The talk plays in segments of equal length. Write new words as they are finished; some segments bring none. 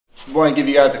want to give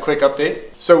you guys a quick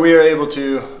update. So we were able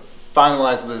to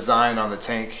finalize the design on the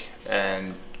tank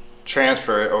and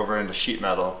transfer it over into sheet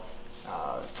metal,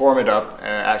 form it up, and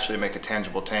actually make a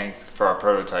tangible tank for our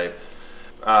prototype.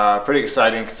 Pretty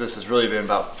exciting because this has really been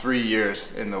about 3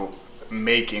 years in the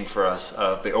making for us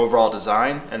of the overall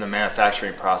design and the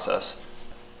manufacturing process.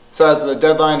 So as the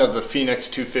deadline of the Phoenix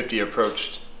 250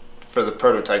 approached for the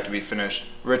prototype to be finished,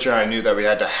 Rich and I knew that we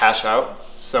had to hash out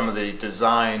some of the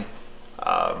design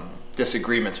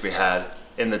disagreements we had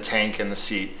in the tank and the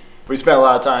seat. We spent a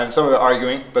lot of time, some of it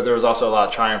arguing, but there was also a lot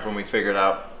of triumph when we figured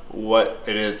out what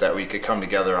it is that we could come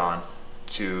together on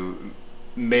to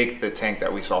make the tank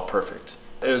that we saw perfect.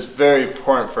 It was very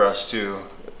important for us to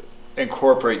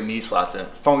incorporate knee slots in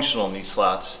it, functional knee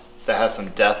slots that has some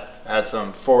depth, has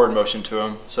some forward motion to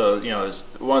them. So, you know, it was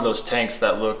one of those tanks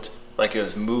that looked like it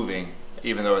was moving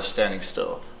even though it was standing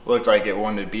still. It looked like it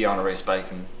wanted to be on a race bike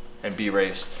and be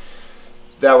raced.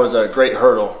 That was a great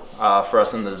hurdle for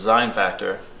us in the design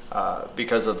factor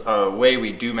because of the way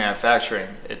we do manufacturing.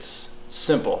 It's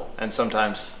simple, and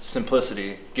sometimes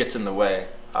simplicity gets in the way.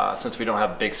 Since we don't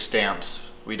have big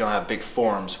stamps, we don't have big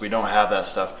forms, we don't have that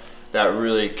stuff that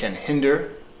really can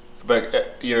hinder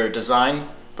your design,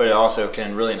 but it also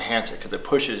can really enhance it because it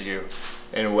pushes you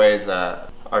in ways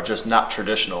that are just not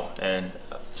traditional, and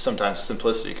sometimes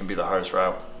simplicity can be the hardest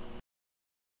route.